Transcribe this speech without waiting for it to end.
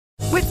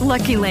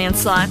Lucky Land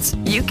Slots,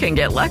 you can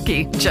get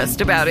lucky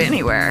just about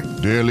anywhere.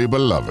 Dearly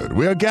beloved,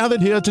 we are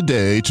gathered here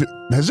today to...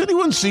 Has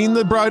anyone seen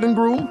the bride and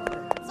groom?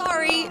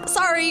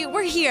 Sorry,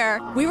 we're here.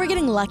 We were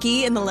getting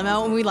lucky in the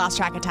limo and we lost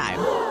track of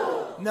time.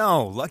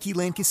 No, Lucky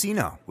Land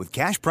Casino, with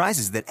cash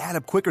prizes that add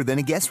up quicker than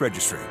a guest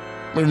registry.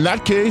 In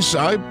that case,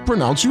 I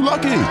pronounce you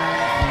lucky.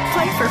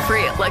 Play for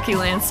free at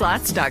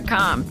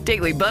LuckyLandSlots.com.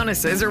 Daily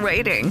bonuses are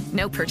waiting.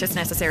 No purchase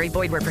necessary.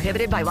 Void where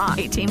prohibited by law.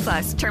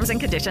 18+. Terms and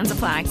conditions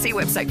apply. See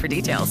website for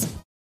details.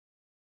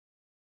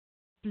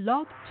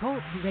 Blog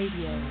Talk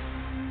Radio.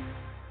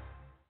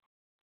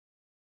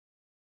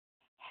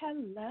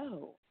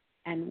 Hello,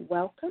 and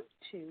welcome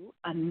to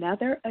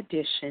another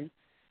edition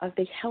of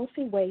the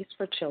Healthy Ways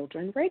for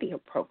Children radio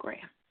program.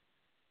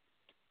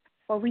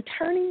 For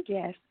returning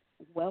guests,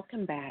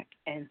 welcome back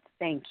and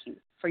thank you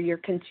for your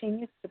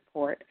continued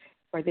support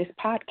for this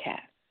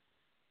podcast.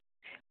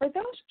 For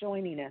those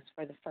joining us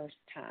for the first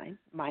time,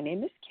 my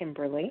name is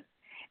Kimberly,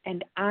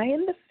 and I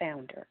am the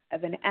founder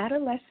of an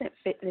adolescent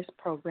fitness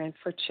program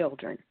for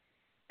children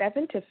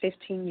 7 to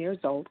 15 years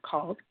old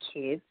called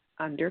Kids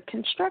Under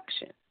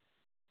Construction.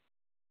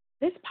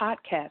 This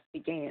podcast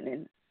began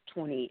in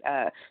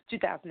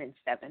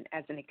 2007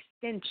 as an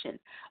extension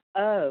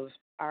of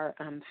our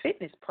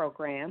fitness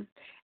program,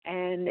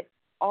 and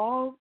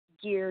all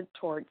geared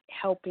towards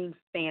helping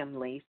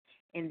families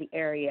in the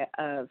area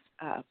of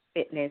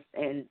fitness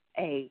and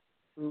a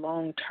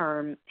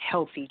long-term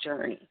healthy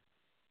journey.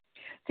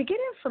 To get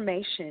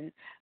information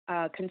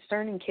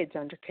concerning Kids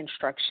Under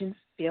Construction,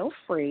 feel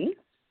free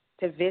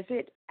to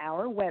visit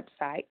our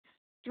website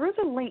through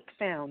the link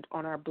found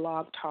on our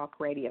Blog Talk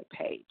Radio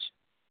page.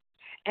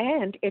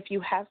 And if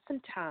you have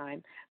some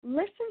time,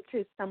 listen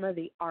to some of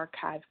the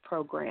archive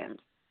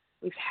programs.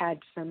 We've had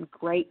some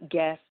great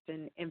guests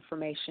and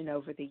information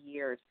over the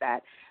years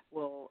that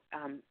will,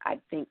 I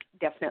think,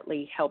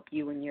 definitely help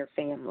you and your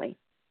family.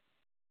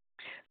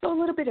 So a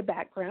little bit of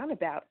background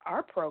about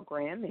our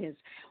program is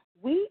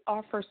we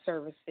offer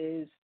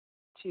services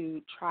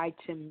to try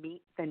to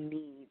meet the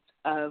needs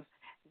of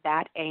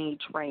that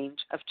age range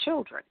of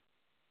children.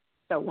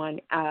 So one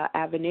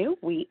avenue,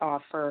 we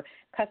offer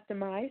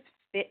customized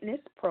fitness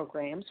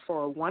programs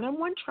for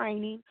one-on-one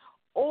training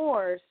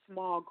or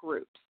small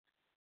groups.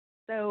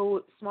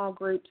 So small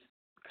groups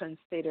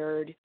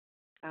considered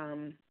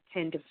 10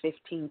 to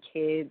 15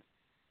 kids.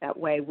 That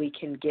way we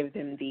can give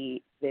them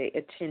the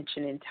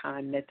attention and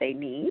time that they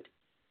need.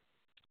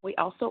 We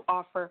also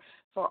offer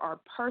for our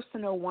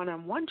personal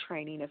one-on-one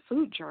training a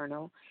food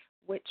journal,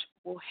 which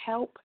will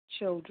help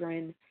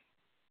children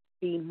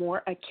be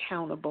more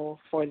accountable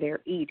for their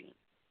eating.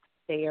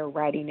 They are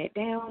writing it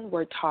down.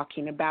 We're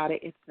talking about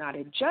it. It's not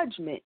a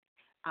judgment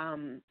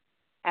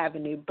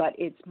avenue, but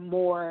it's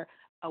more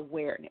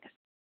awareness,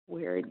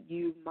 where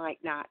you might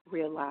not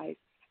realize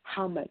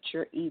how much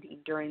you're eating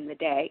during the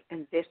day,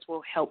 and this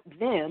will help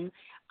them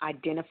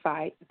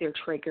identify their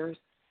triggers,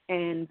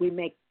 and we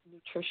make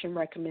nutrition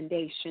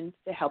recommendations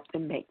to help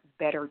them make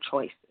better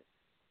choices.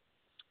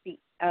 The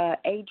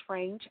age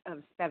range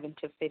of 7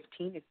 to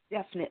 15 is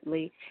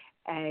definitely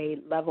a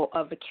level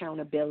of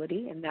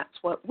accountability, and that's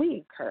what we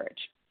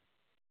encourage.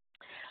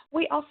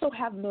 We also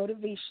have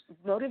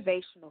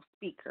motivational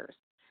speakers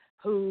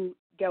who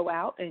go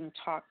out and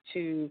talk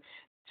to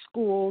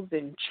schools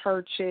and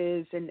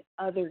churches and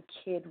other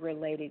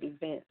kid-related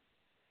events.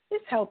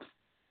 This helps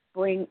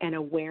bring an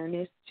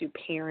awareness to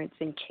parents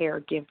and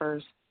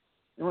caregivers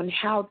on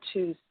how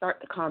to start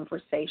the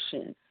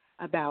conversation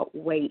about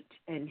weight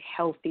and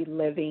healthy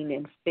living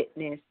and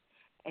fitness,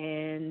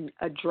 and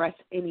address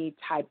any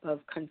type of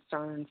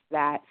concerns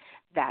that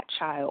that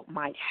child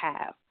might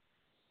have.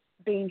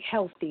 Being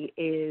healthy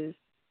is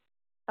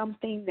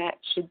something that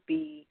should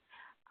be,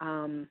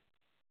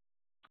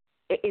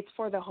 it's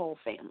for the whole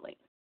family.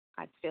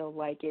 I feel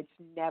like it's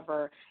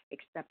never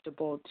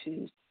acceptable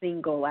to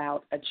single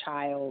out a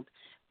child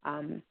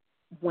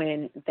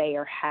when they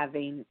are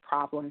having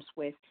problems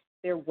with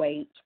their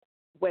weight,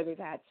 whether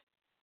that's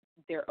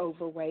they're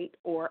overweight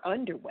or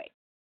underweight.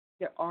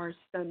 There are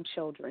some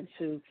children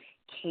who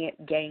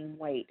can't gain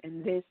weight,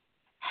 and this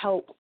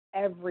helps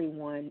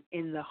everyone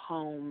in the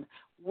home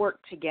work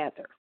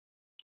together.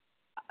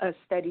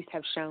 Studies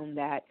have shown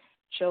that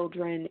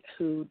children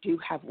who do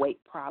have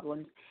weight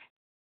problems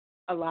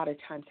a lot of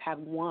times have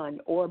one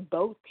or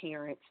both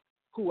parents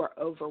who are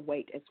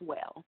overweight as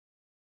well.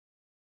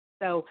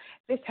 So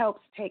this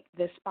helps take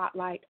the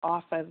spotlight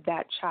off of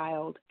that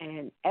child,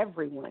 and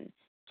everyone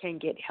can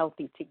get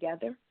healthy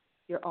together.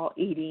 You're all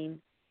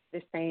eating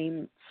the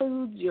same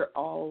foods, you're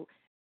all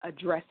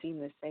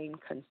addressing the same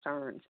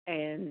concerns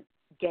and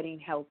getting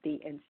healthy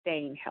and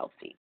staying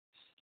healthy.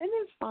 And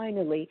then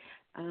finally,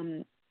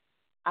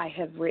 I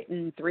have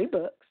written 3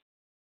 books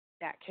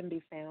that can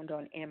be found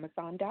on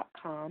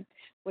Amazon.com,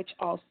 which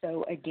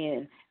also,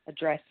 again,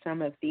 address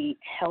some of the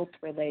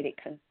health-related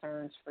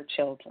concerns for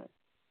children.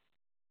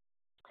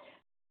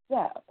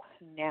 So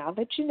now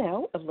that you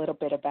know a little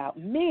bit about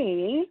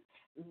me,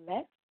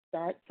 let's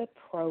start the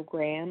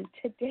program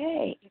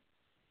today.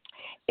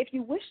 If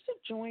you wish to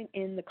join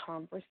in the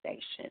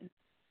conversation,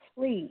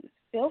 please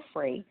feel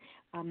free.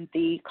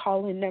 The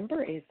call-in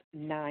number is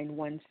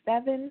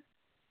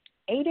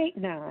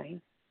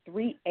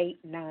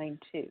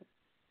 917-889-3892.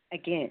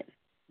 Again,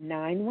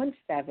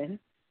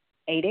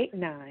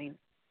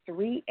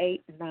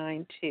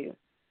 917-889-3892.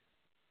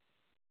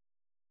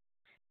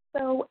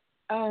 So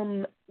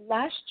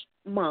last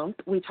month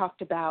we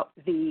talked about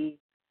the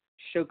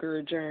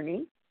sugar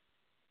journey.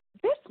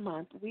 This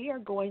month we are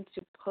going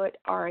to put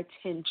our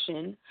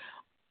attention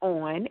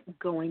on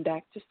going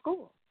back to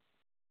school.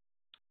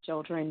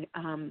 Children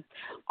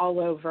all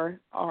over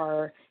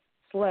are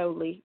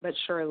slowly but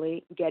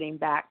surely getting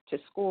back to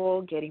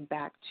school, getting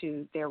back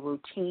to their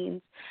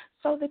routines.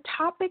 So the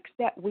topics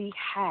that we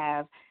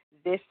have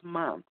this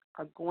month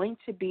are going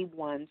to be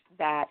ones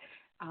that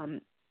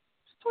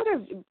sort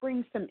of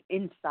bring some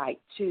insight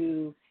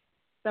to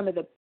some of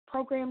the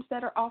programs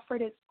that are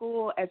offered at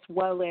school, as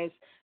well as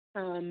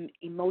some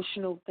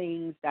emotional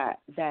things that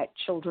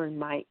children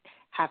might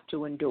have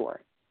to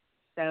endure.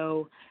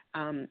 So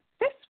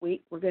this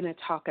week we're going to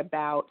talk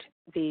about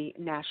the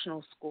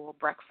National School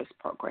Breakfast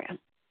Program.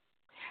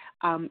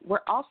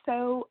 We're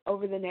also,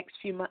 over the next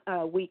few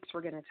weeks,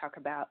 we're going to talk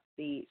about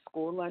the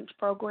school lunch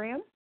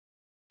program.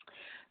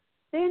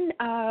 Then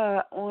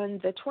on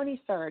the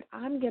 23rd,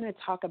 I'm going to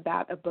talk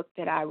about a book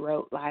that I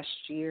wrote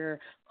last year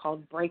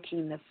called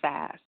Breaking the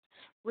Fast,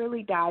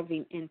 really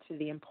diving into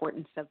the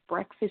importance of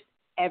breakfast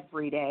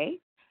every day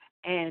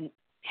and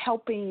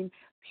helping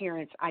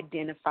parents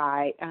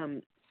identify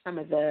some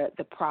of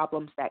the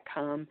problems that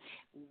come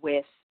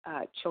with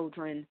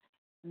children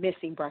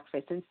missing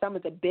breakfast and some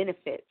of the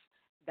benefits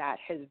that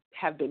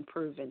have been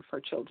proven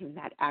for children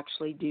that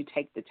actually do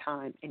take the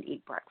time and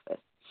eat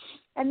breakfast.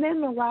 And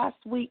then the last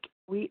week,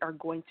 we are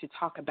going to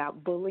talk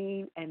about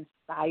bullying and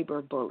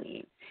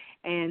cyberbullying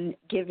and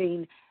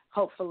giving,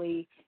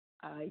 hopefully,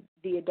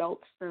 the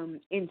adults some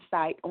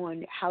insight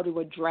on how to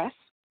address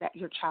that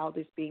your child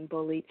is being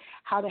bullied,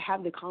 how to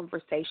have the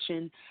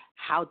conversation,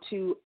 how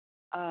to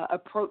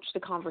approach the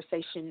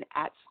conversation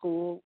at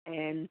school,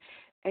 and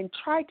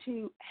try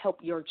to help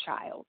your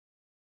child,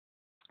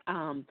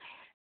 how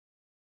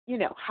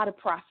to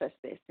process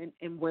this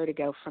and where to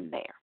go from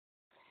there.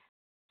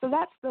 So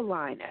that's the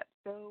lineup.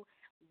 So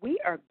we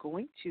are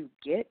going to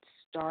get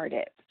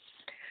started.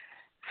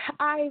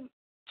 I've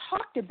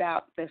talked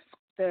about the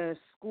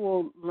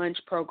school lunch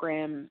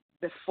program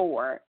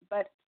before,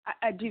 but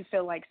I do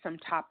feel like some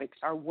topics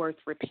are worth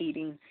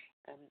repeating.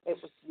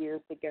 It was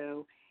years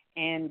ago,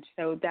 and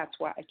so that's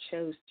why I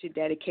chose to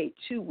dedicate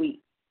 2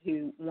 weeks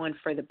to one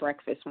for the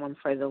breakfast, one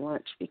for the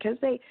lunch, because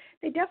they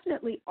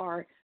definitely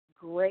are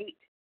great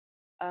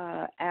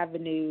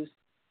avenues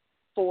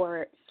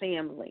for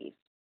families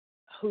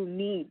who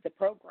need the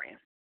program.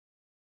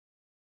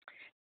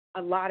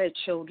 A lot of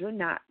children,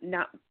 not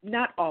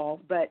all,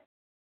 but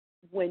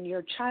when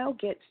your child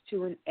gets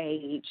to an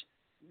age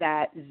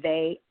that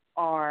they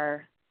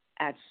are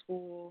at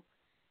school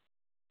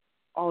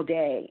all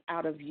day,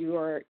 out of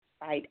your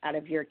sight, out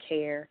of your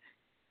care,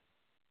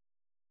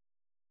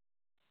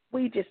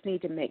 we just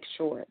need to make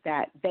sure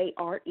that they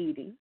are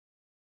eating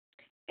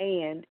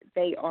and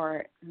they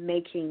are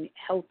making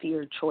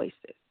healthier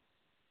choices.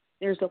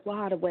 There's a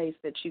lot of ways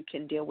that you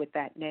can deal with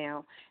that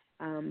now.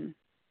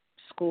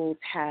 Schools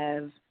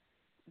have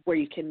where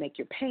you can make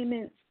your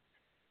payments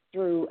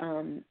through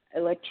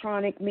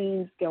electronic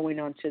means, going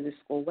onto the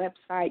school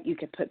website. You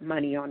can put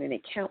money on an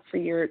account for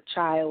your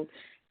child.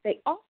 They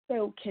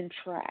also can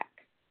track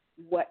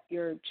what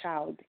your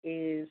child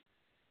is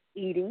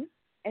eating,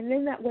 and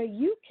then that way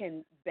you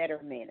can better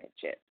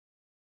manage it.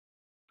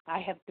 I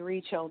have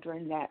 3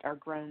 children that are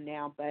grown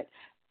now, but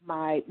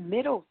my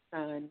middle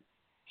son,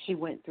 he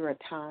went through a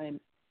time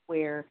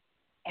where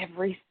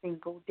every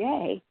single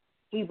day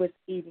he was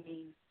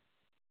eating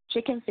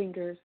chicken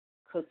fingers,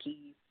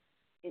 cookies,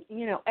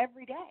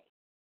 every day.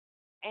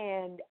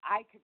 And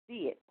I could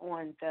see it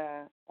on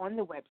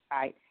the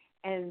website,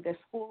 and the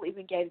school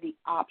even gave the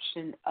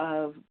option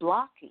of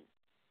blocking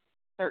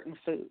certain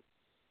foods.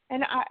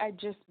 And I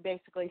just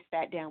basically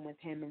sat down with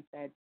him and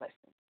said,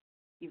 listen,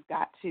 you've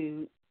got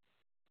to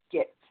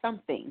get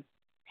something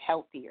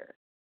healthier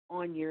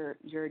on your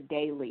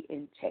daily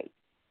intake,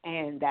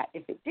 and that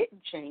if it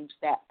didn't change,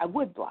 that I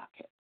would block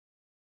it.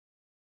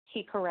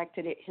 He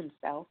corrected it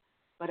himself,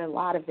 but a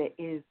lot of it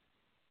is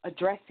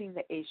addressing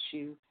the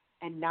issue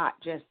and not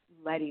just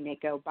letting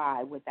it go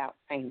by without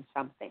saying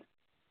something.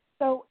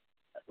 So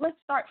let's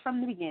start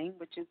from the beginning,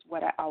 which is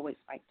what I always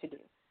like to do.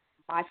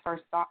 My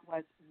first thought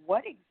was,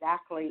 what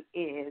exactly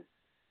is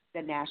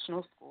the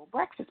National School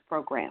Breakfast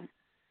Program?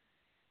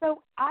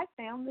 So I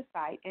found the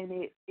site, and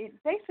it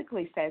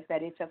basically says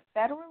that it's a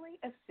federally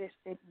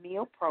assisted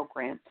meal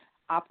program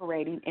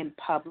operating in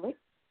public,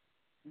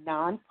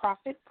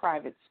 nonprofit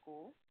private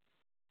schools,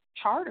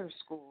 charter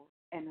schools,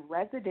 and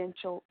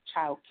residential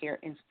child care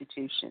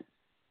institutions.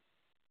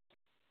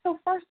 So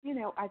first,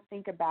 I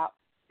think about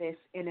this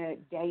in a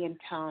day and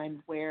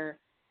time where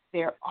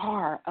there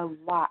are a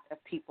lot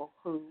of people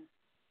who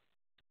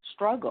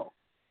struggle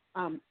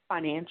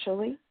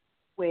financially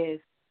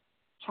with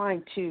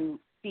trying to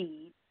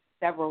feed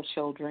several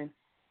children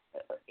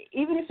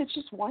even if it's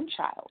just one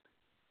child.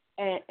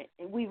 And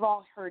we've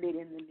all heard it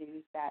in the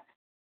news that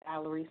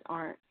salaries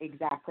aren't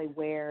exactly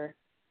where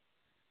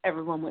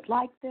everyone would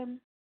like them.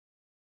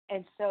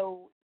 And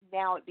so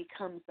now it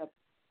becomes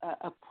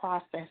a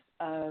process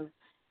of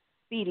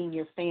feeding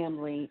your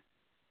family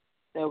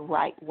the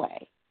right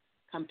way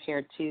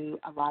compared to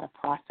a lot of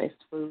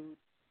processed food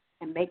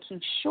and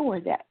making sure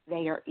that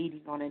they are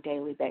eating on a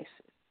daily basis.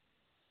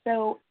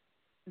 So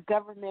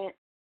government,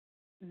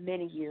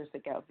 many years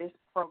ago, this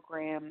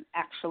program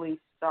actually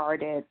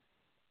started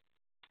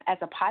as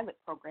a pilot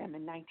program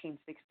in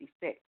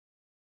 1966,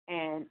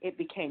 and it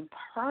became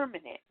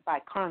permanent by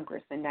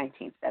Congress in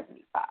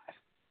 1975.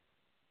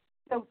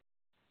 So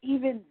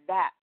even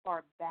that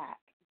far back,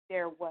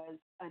 there was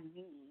a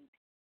need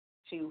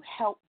to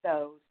help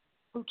those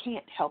who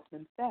can't help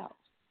themselves.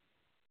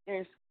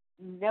 There's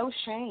no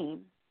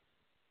shame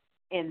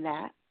in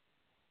that.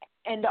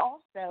 And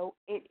also,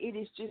 it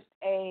is just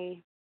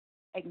a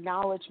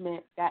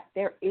acknowledgement that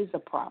there is a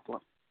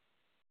problem.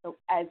 So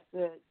as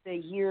the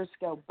years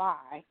go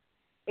by,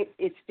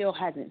 it still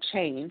hasn't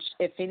changed.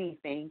 If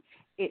anything,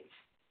 it's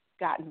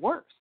gotten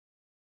worse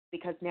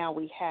because now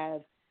we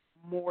have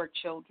more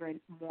children,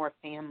 more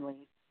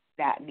families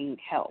that need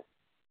help.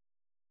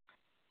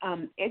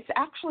 It's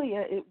actually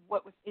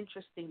what was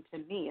interesting to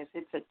me is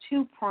it's a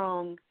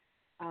two-pronged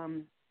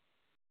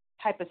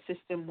type of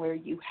system where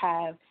you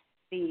have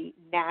the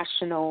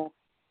national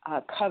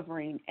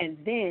covering, and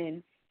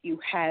then you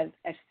have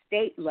a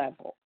state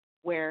level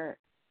where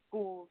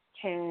schools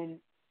can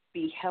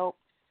be helped,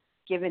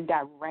 given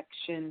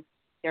direction.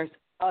 There's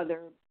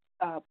other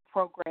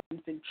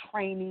programs and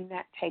training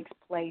that takes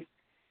place,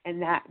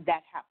 and that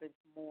happens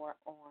more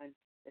on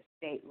the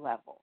state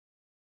level.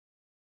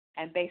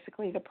 And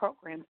basically the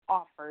program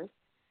offers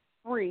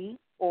free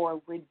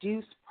or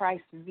reduced price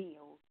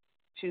meals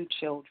to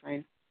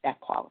children that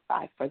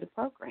qualify for the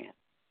program.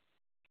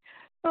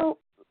 So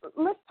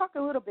let's talk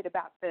a little bit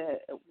about the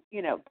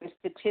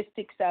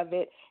statistics of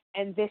it,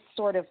 and this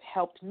sort of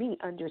helped me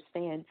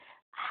understand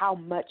how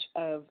much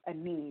of a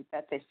need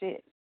that this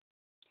is.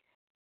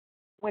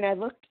 When I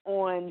looked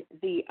on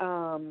the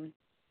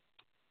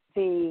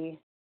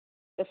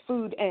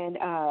Food and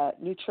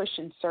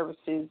Nutrition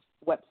Services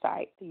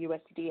website, the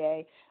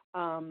USDA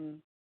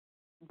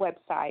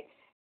website,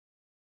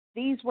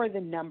 these were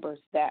the numbers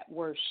that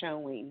were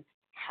showing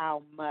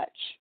how much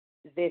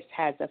this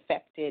has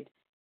affected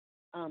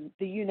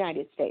the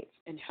United States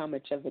and how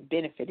much of a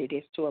benefit it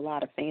is to a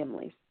lot of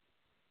families.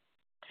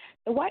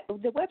 The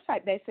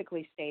website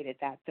basically stated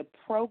that the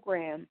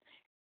program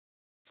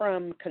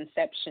from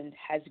conception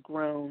has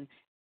grown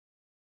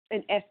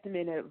an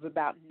estimate of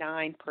about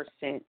 9%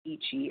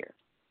 each year.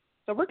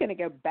 So we're going to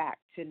go back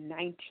to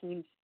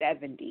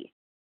 1970.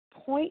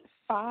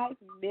 0.5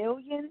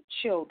 million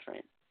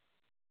children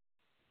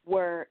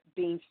were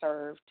being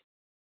served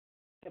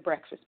the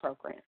breakfast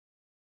program.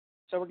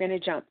 So we're going to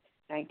jump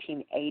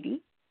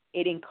 1980.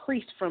 It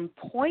increased from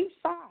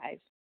 0.5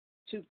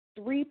 to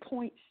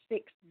 3.6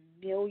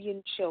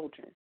 million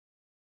children.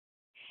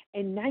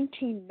 In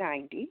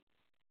 1990,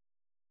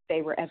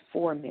 they were at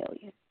 4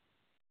 million.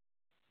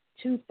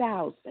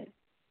 2000,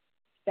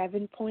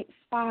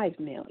 7.5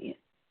 million.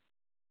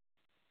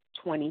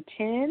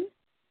 2010,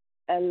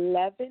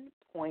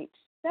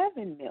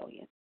 11.7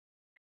 million.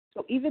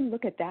 So even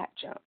look at that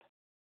jump.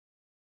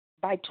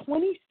 By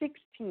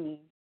 2016,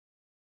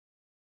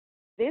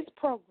 this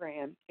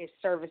program is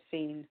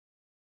servicing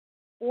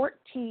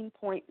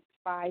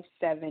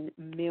 14.57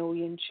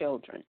 million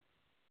children.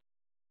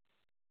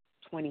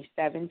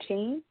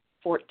 2017,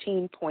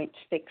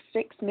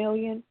 14.66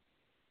 million,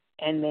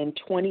 and then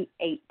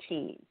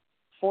 2018,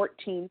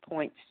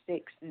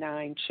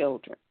 14.69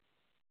 children.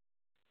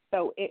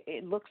 So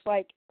it looks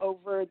like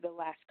over the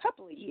last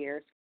couple of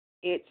years,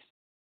 it's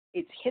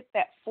hit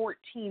that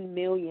 14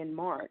 million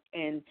mark,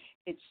 and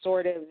it's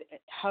sort of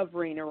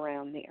hovering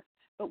around there.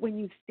 But when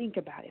you think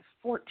about it,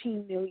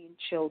 14 million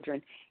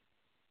children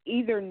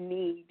either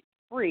need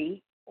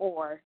free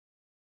or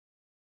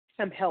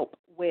some help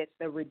with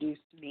the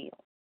reduced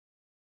meal.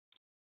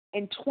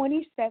 In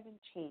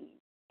 2017,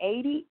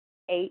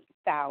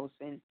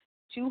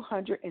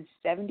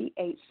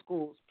 88,278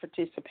 schools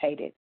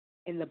participated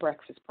in the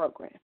breakfast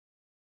program.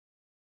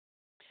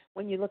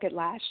 When you look at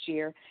last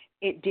year,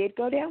 it did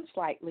go down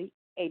slightly.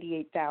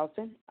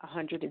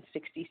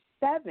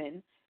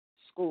 88,167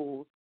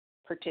 schools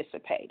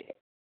participated.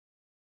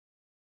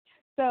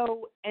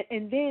 So,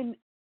 and then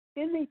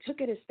they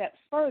took it a step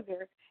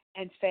further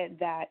and said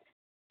that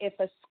if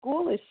a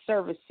school is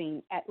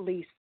servicing at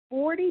least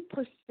 40%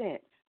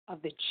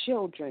 of the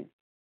children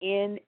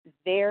in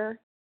their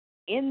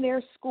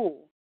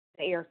school,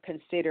 they are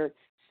considered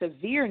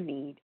severe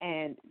need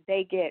and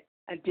they get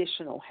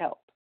additional help.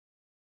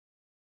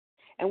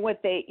 And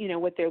what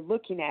they're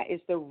looking at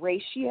is the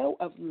ratio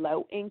of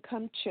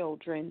low-income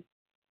children,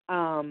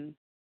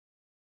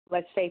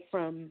 let's say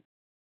from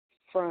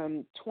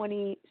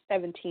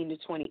 2017 to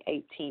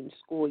 2018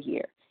 school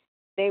year.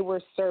 They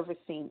were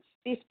servicing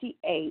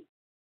 58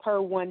 per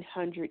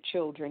 100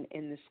 children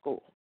in the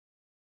school.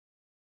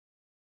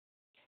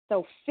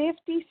 So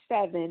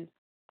 57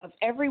 of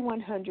every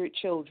 100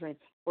 children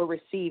were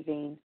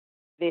receiving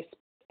this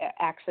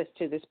access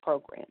to this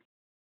program.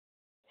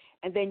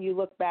 And then you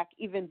look back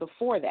even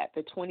before that,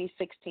 the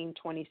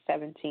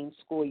 2016-2017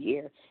 school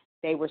year,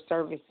 they were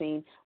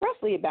servicing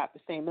roughly about the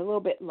same, a little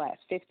bit less,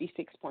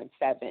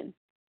 56.7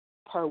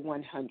 per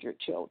 100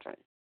 children.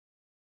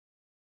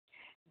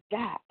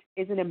 That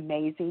is an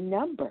amazing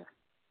number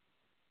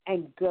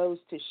and goes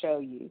to show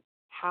you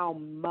how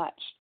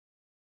much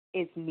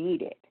is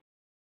needed.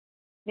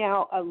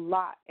 Now, a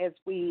lot, as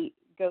we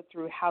go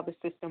through how the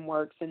system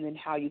works and then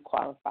how you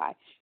qualify,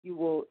 you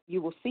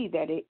will see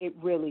that it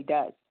really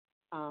does.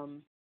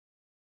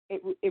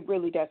 It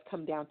really does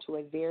come down to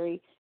a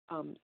very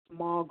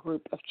small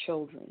group of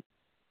children.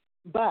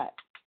 But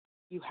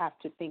you have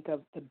to think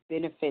of the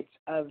benefits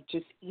of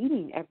just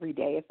eating every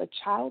day. If a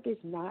child is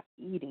not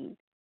eating,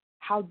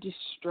 how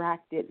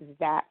distracted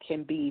that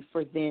can be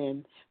for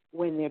them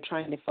when they're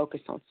trying to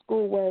focus on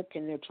schoolwork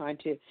and they're trying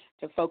to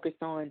focus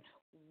on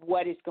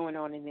what is going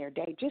on in their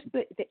day. Just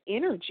the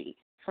energy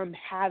from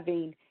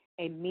having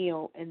a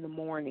meal in the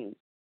morning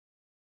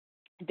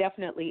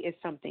definitely is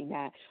something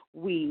that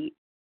the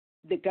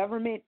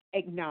government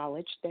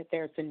acknowledged that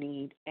there's a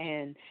need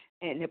and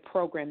a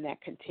program that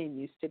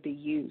continues to be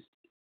used,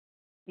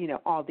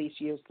 all these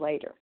years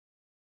later.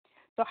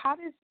 So how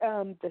does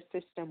the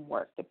system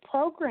work? The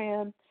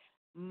program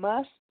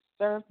must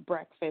serve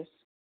breakfast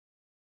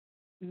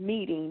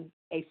meeting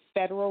a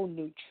federal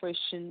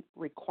nutrition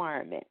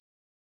requirement.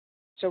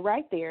 So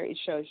right there, it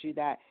shows you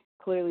that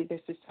clearly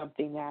this is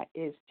something that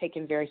is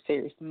taken very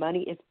serious.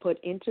 Money is put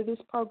into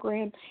this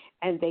program,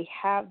 and they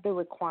have the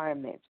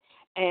requirements.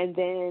 And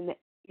then,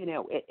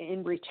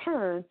 in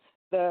return,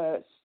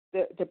 the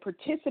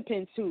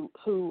participants who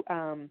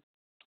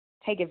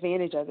take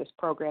advantage of this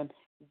program,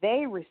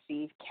 they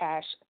receive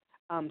cash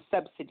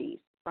subsidies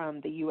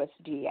from the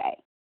USDA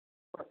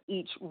for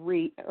each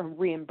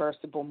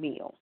reimbursable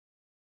meal.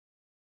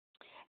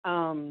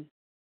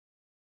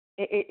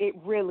 It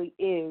really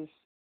is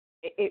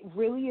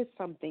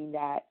something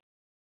that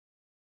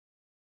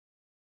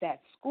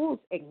schools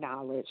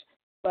acknowledge,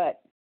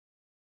 but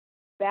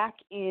back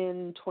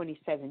in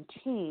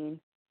 2017,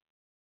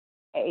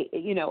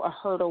 a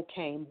hurdle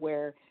came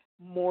where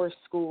more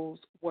schools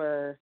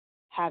were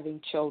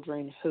having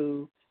children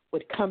who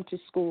would come to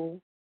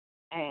school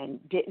and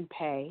didn't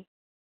pay,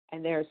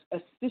 and there's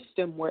a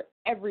system where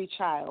every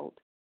child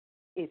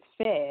is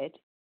fed,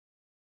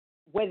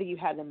 whether you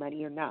have the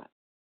money or not,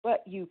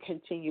 but you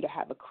continue to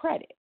have a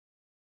credit.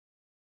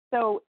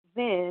 So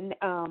then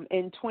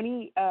in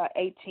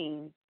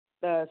 2018,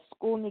 the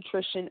School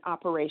Nutrition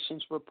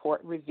Operations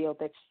Report revealed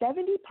that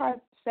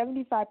 75%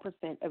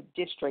 of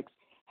districts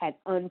had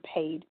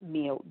unpaid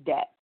meal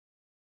debt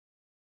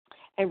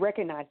and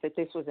recognized that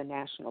this was a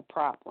national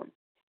problem.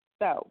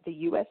 So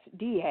the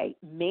USDA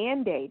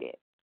mandated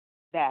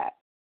that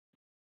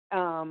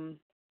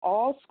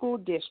all school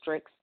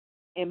districts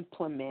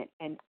implement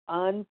an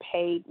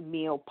unpaid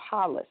meal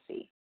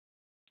policy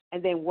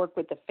and then work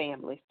with the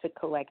families to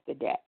collect the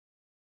debt.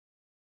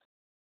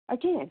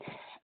 Again,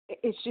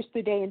 it's just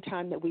the day and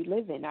time that we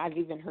live in. I've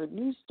even heard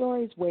news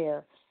stories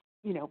where,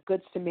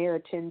 Good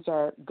Samaritans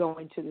are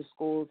going to the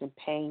schools and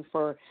paying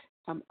for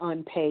some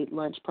unpaid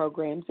lunch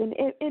programs.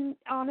 And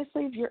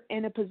honestly, if you're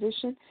in a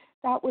position,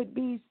 that would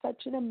be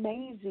such an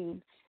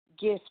amazing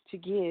gift to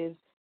give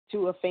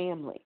to a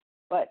family.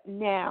 But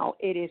now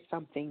it is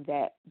something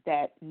that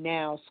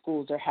now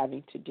schools are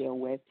having to deal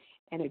with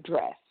and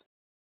address.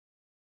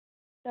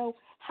 So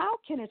how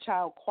can a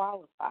child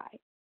qualify?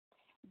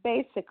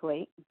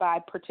 Basically, by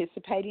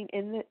participating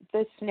in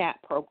the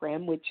SNAP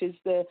program, which is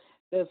the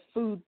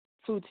food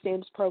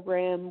stamps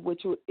program,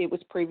 which it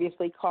was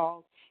previously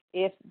called.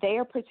 If they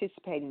are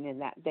participating in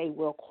that, they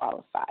will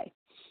qualify.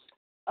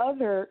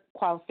 Other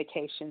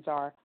qualifications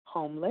are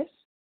homeless,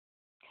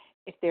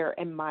 if they're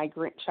a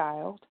migrant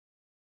child,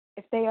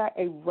 if they are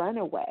a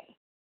runaway,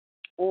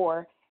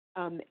 or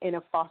in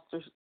a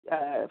foster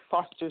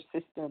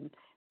system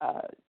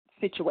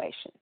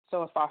situation.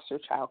 So a foster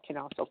child can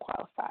also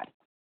qualify.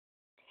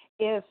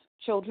 If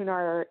children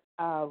are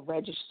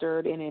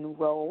registered and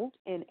enrolled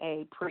in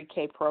a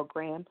pre-K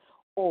program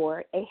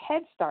or a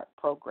Head Start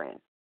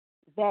program,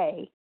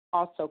 they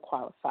also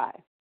qualify.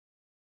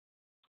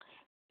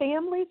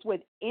 Families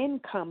with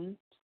incomes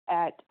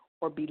at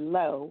or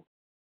below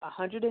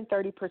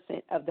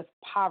 130% of the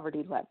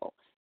poverty level.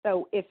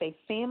 So if a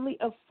family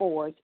of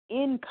four's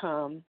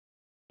income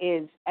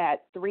is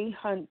at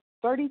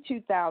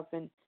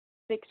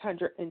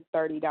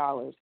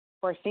 $32,630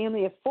 for a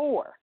family of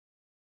four,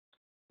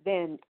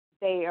 then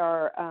they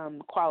are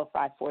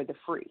qualified for the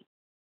free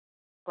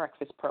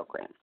breakfast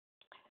program.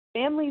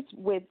 Families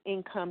with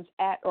incomes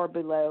at or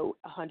below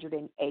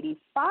 185%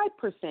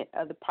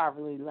 of the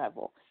poverty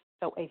level,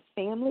 so a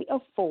family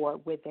of four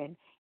with an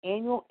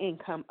annual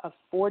income of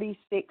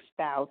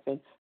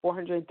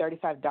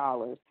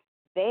 $46,435,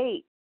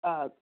 they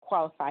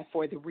qualify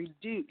for the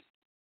reduced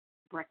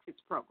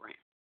breakfast program.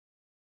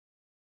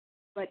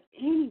 But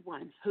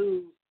anyone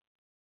who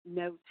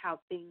knows how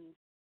things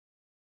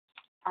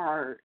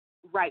are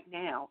right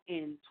now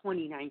in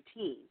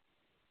 2019,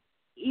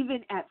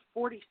 even at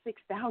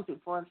 46,000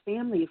 for a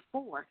family of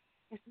four,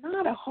 it's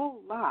not a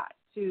whole lot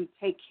to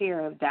take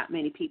care of that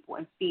many people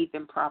and feed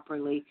them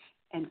properly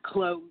and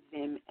clothe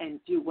them and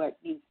do what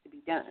needs to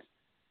be done.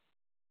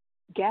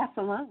 Gas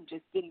alone,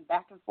 just getting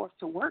back and forth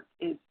to work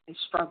is a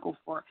struggle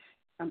for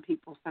some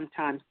people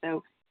sometimes.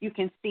 So you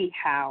can see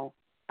how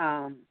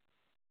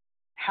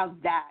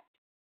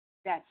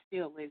that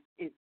still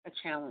is a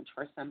challenge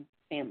for some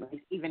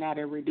families, even at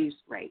a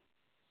reduced rate.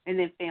 And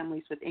then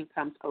families with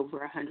incomes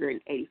over 185%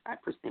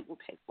 will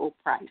pay full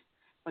price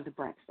for the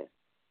breakfast.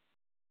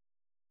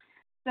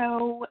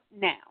 So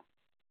now,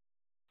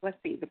 let's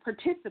see, the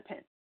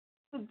participants.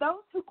 So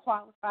those who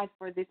qualify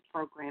for this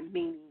program,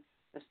 meaning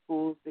the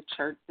schools, the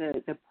church,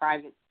 the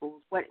private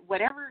schools,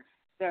 whatever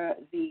the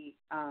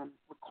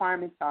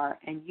requirements are,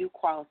 and you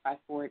qualify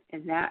for it,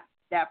 and that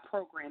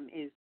program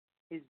is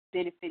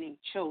benefiting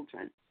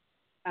children.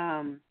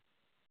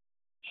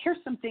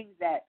 Here's some things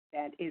that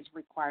is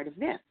required of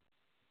them.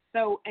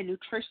 So a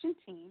nutrition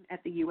team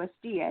at the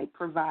USDA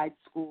provides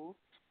schools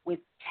with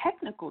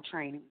technical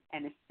training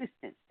and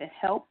assistance to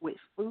help with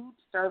food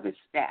service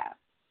staff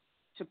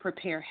to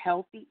prepare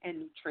healthy and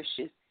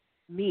nutritious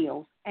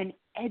meals and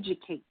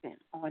educate them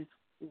on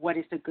what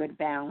is a good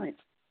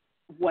balance,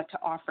 what to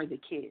offer the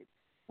kids,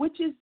 which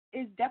is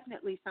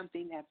definitely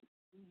something that's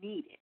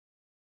needed.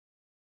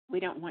 We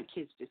don't want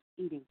kids just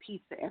eating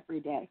pizza every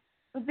day.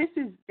 So this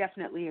is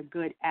definitely a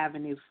good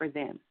avenue for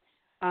them.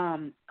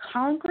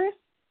 Congress,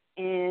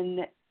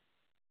 in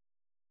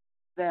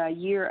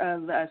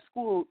the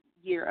school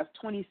year of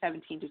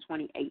 2017 to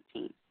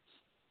 2018,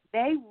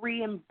 they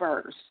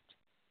reimbursed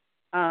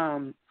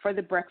for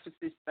the breakfasts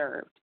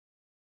served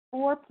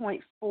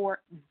 $4.4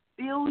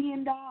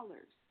 billion.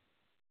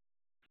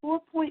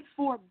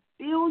 $4.4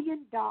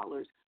 billion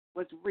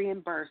was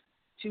reimbursed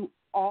to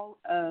all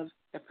of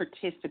the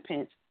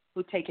participants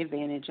who take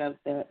advantage of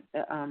the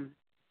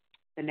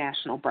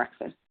National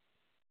Breakfast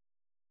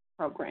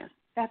Program.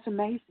 That's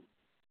amazing.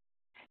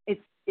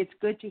 It's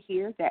good to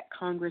hear that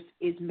Congress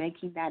is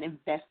making that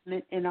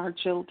investment in our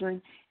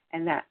children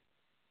and that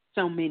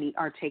so many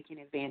are taking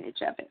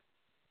advantage of it.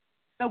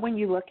 So when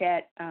you look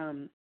at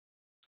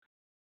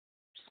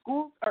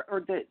schools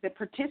or the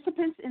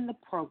participants in the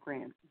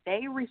program,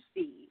 they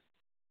receive,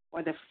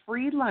 or the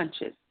free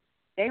lunches,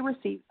 they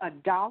receive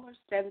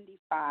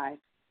 $1.75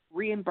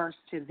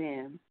 reimbursed to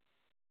them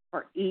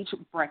for each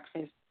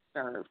breakfast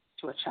served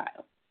to a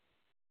child.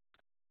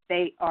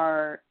 They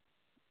are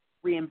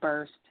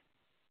reimbursed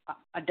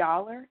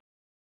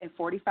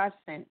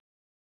 $1.45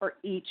 for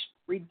each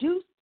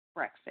reduced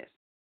breakfast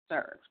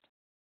served.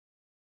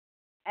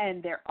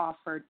 And they're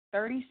offered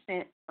 30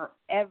 cents for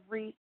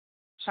every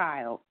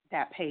child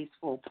that pays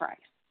full price.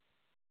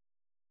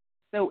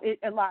 So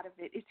a lot of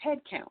it is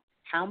head count.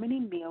 How many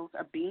meals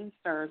are being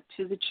served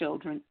to the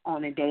children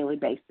on a daily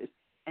basis?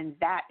 And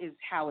that is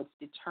how it's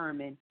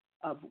determined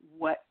of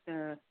what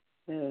the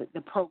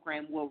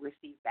program will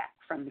receive back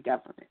from the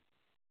government.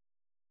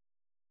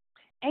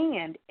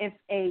 And if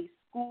a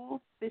school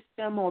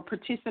system or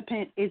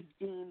participant is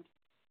deemed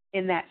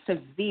in that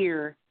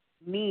severe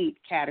need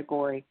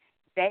category,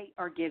 they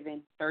are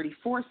given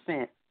 34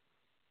 cents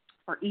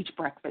for each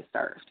breakfast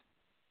served,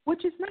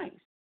 which is nice.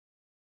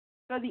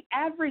 So the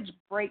average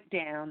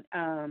breakdown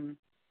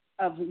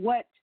of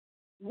what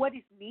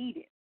is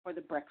needed for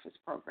the breakfast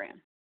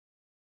program.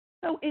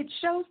 So it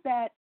shows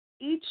that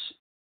each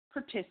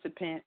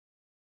participant,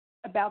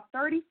 about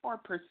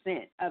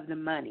 34% of the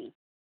money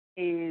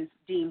is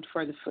deemed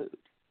for the food.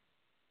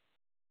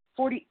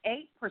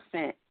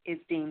 48% is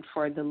deemed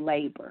for the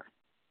labor,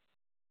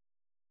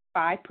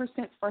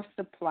 5% for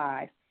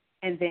supplies,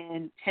 and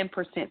then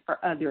 10%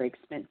 for other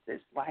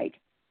expenses like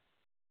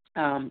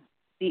the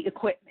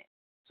equipment.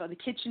 So the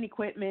kitchen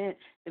equipment,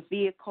 the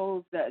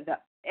vehicles, the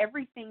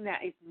everything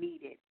that is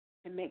needed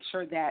to make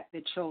sure that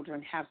the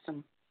children have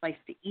some place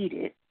to eat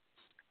it.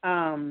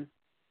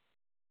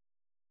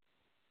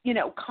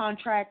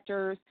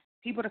 Contractors,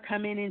 people to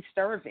come in and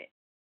serve it,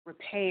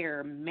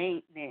 repair,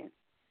 maintenance,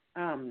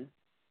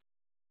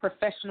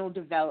 professional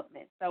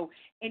development. So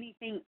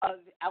anything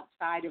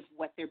outside of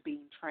what they're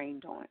being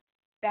trained on,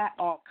 that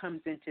all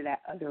comes into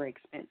that other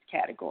expense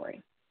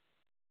category.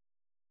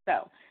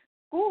 So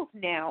schools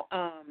now,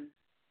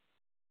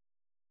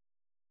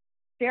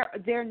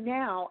 they're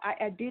now,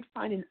 I did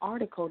find an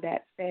article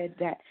that said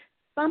that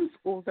some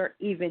schools are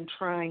even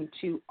trying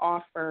to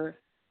offer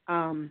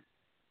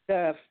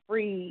the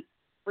free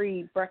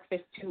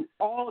breakfast to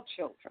all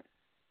children.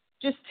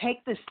 Just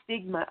take the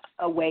stigma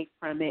away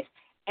from it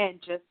and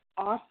just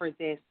offer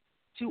this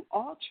to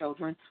all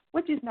children,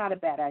 which is not a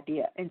bad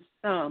idea. And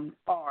some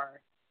are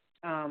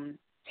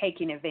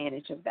taking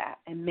advantage of that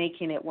and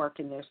making it work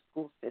in their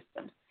school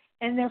systems.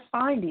 And they're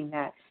finding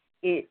that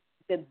the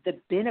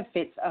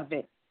benefits of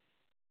it,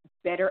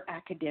 better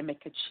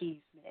academic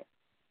achievement,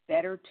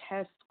 better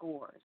test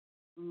scores,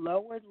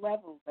 lowered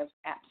levels of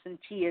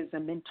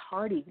absenteeism and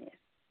tardiness,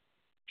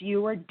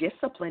 fewer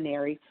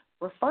disciplinary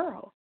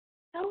referrals.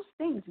 Those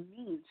things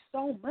mean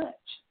so much.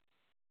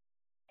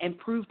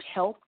 improved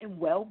health and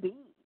well-being,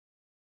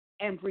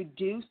 and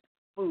reduced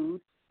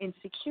food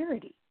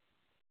insecurity.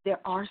 There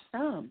are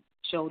some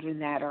children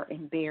that are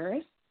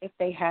embarrassed if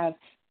they have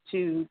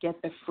to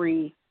get the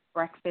free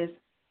breakfast.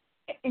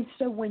 And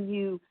so when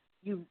you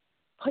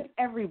put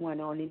everyone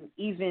on an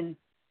even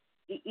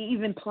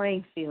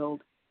playing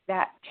field,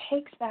 that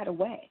takes that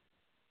away.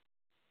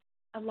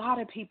 A lot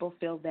of people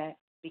feel that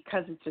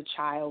because it's a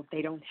child,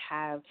 they don't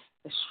have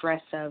the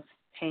stress of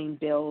paying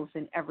bills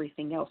and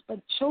everything else. But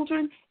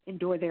children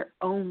endure their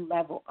own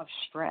level of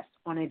stress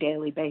on a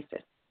daily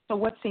basis. So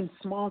what seems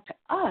small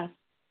to us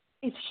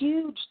is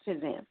huge to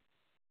them.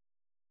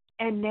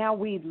 And now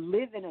we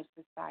live in a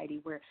society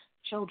where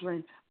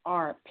children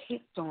are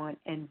picked on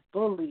and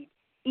bullied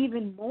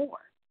even more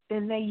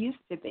than they used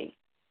to be.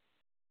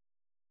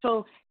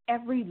 So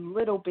every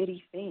little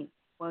bitty thing,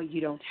 well,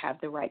 you don't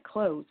have the right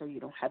clothes or you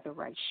don't have the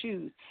right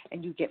shoes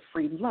and you get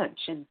free lunch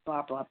and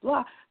blah, blah,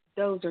 blah.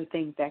 Those are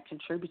things that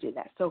contribute to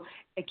that. So,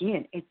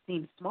 again, it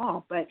seems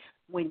small, but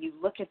when you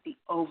look at the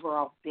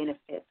overall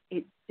benefits,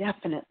 it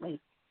definitely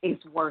is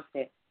worth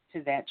it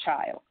to that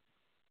child.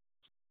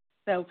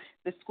 So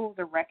the schools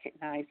are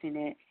recognizing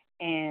it,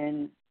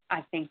 and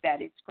I think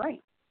that it's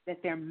great that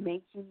they're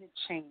making the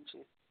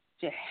changes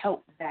to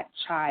help that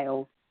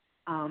child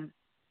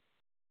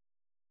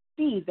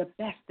be the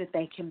best that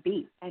they can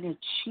be and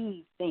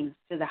achieve things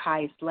to the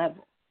highest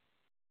level.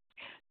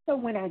 So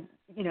when I,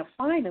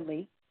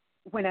 finally,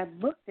 when I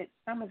looked at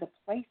some of the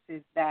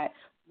places that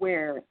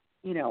are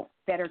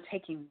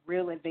taking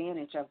real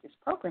advantage of this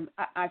program,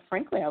 I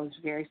frankly was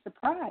very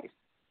surprised.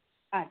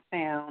 I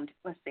found,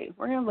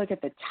 we're going to look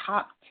at the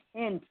top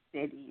 10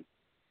 cities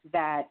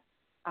that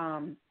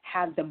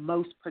have the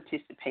most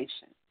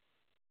participation.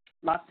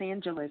 Los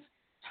Angeles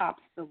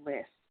tops the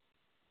list.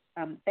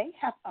 They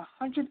have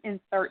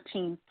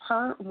 113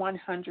 per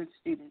 100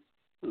 students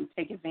who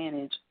take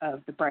advantage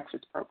of the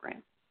breakfast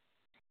program.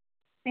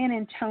 San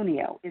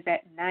Antonio is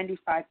at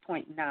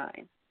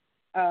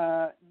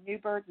 95.9.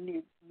 Newburgh,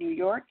 New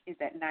York is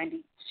at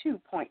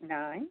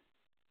 92.9.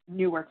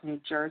 Newark, New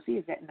Jersey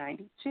is at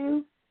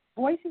 92.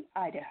 Boise,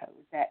 Idaho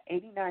is at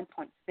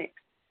 89.6.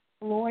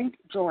 Floyd,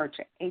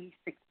 Georgia,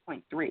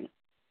 86.3.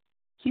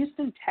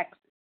 Houston, Texas,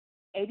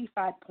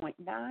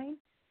 85.9.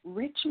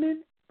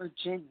 Richmond,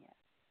 Virginia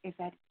is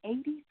at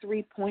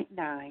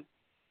 83.9.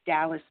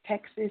 Dallas,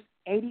 Texas,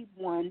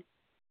 81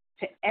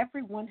 to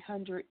every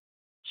 100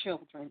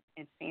 children,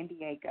 and San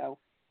Diego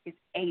is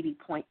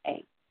 80.8.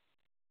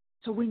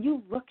 So when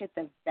you look at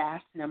the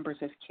vast numbers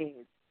of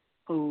kids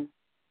who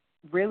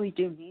really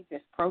do need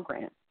this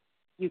program,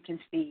 you can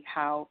see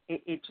how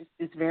it just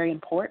is very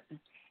important.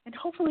 And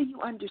hopefully you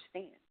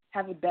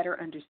have a better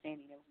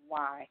understanding of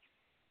why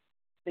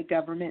the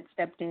government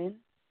stepped in,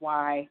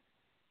 why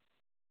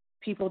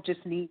people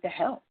just need the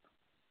help.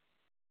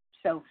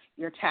 So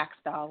your tax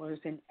dollars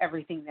and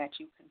everything that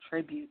you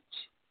contribute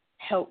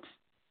helps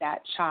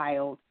that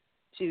child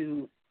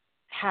to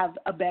have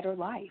a better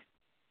life.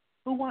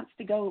 Who wants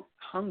to go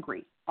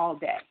hungry all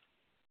day?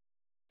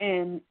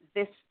 And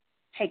this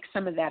takes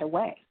some of that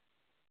away.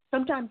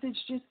 Sometimes it's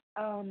just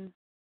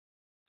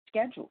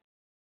scheduled.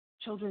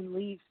 Children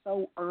leave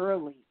so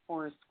early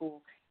for a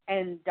school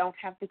and don't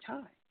have the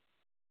time.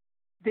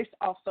 This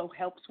also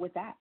helps with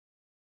that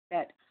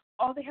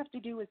all they have to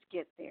do is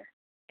get there.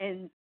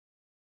 And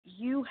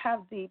you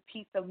have the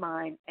peace of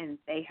mind and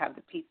they have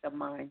the peace of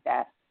mind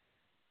that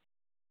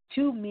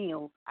 2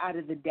 meals out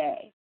of the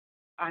day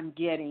I'm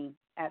getting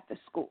at the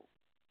school.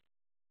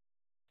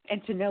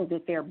 And to know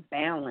that they're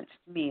balanced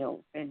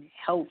meals and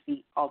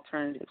healthy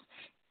alternatives.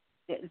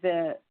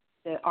 The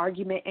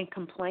argument and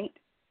complaint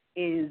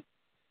is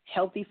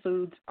healthy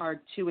foods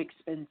are too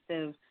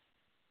expensive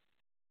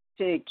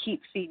to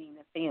keep feeding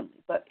the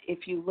family. But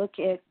if you look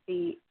at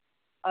the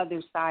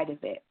other side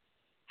of it,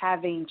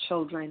 having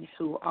children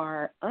who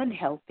are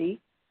unhealthy,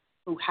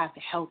 who have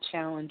health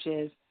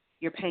challenges,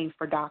 you're paying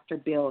for doctor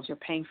bills, you're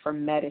paying for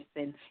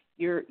medicine,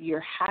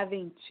 you're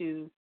having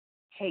to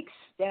take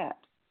steps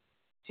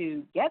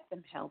to get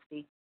them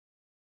healthy.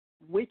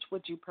 Which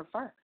would you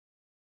prefer?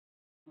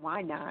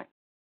 Why not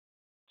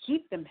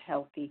keep them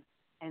healthy,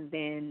 and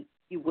then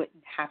you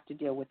wouldn't have to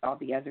deal with all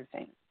the other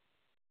things?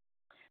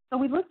 So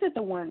we looked at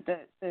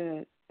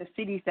the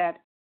cities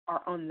that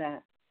are on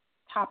the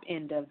top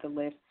end of the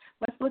list.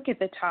 Let's look at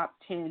the top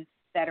 10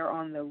 that are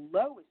on the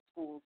lowest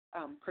school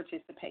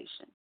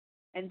participation.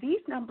 And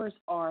these numbers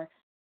are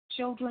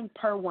children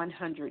per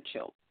 100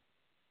 children.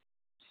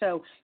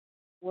 So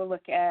we'll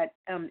look at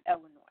Illinois,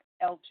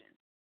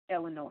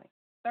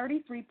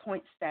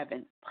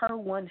 33.7 per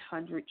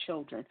 100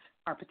 children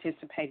are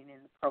participating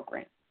in the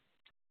program.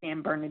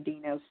 San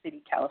Bernardino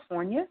City,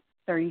 California,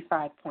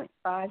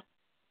 35.5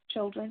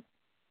 children.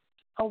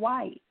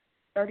 Hawaii,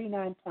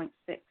 39.6.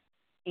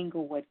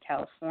 Inglewood,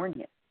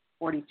 California,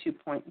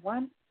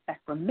 42.1.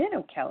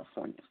 Sacramento,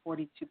 California,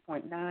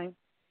 42.9.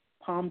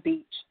 Palm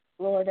Beach,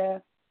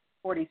 Florida,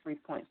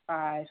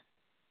 43.5.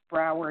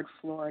 Broward,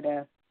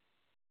 Florida,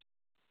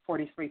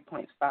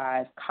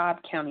 43.5. Cobb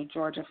County,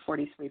 Georgia,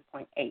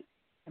 43.8.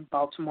 And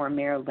Baltimore,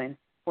 Maryland,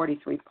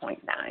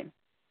 43.9.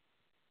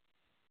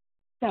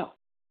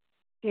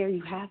 there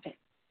you have it.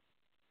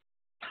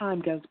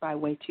 Time goes by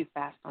way too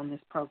fast on this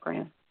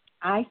program.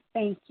 I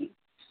thank you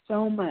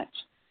so much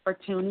for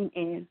tuning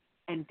in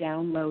and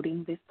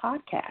downloading this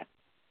podcast.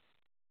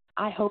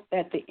 I hope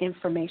that the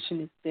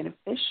information is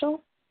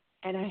beneficial,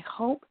 and I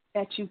hope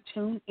that you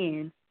tune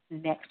in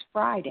next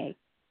Friday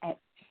at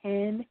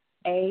 10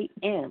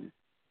 a.m.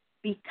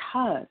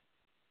 because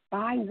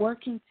by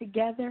working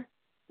together,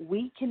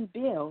 we can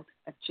build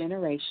a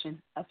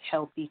generation of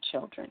healthy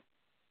children.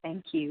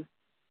 Thank you.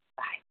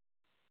 Bye.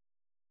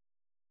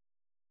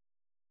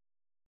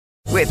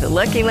 With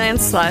Lucky Land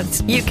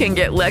Slots, you can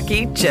get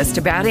lucky just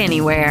about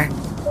anywhere.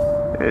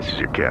 This is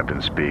your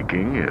captain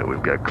speaking.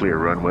 We've got clear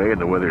runway and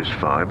the weather's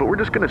fine, but we're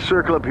just going to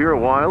circle up here a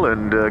while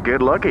and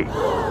get lucky.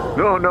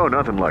 No,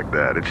 nothing like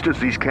that. It's just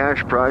these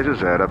cash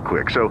prizes add up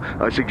quick. So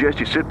I suggest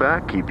you sit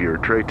back, keep your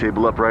tray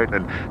table upright,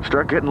 and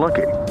start getting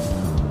lucky.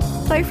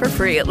 Play for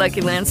free at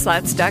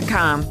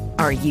LuckyLandSlots.com.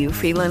 Are you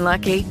feeling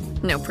lucky?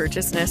 No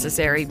purchase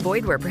necessary.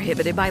 Void where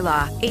prohibited by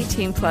law.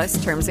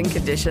 18+ terms and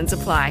conditions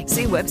apply.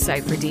 See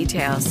website for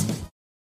details.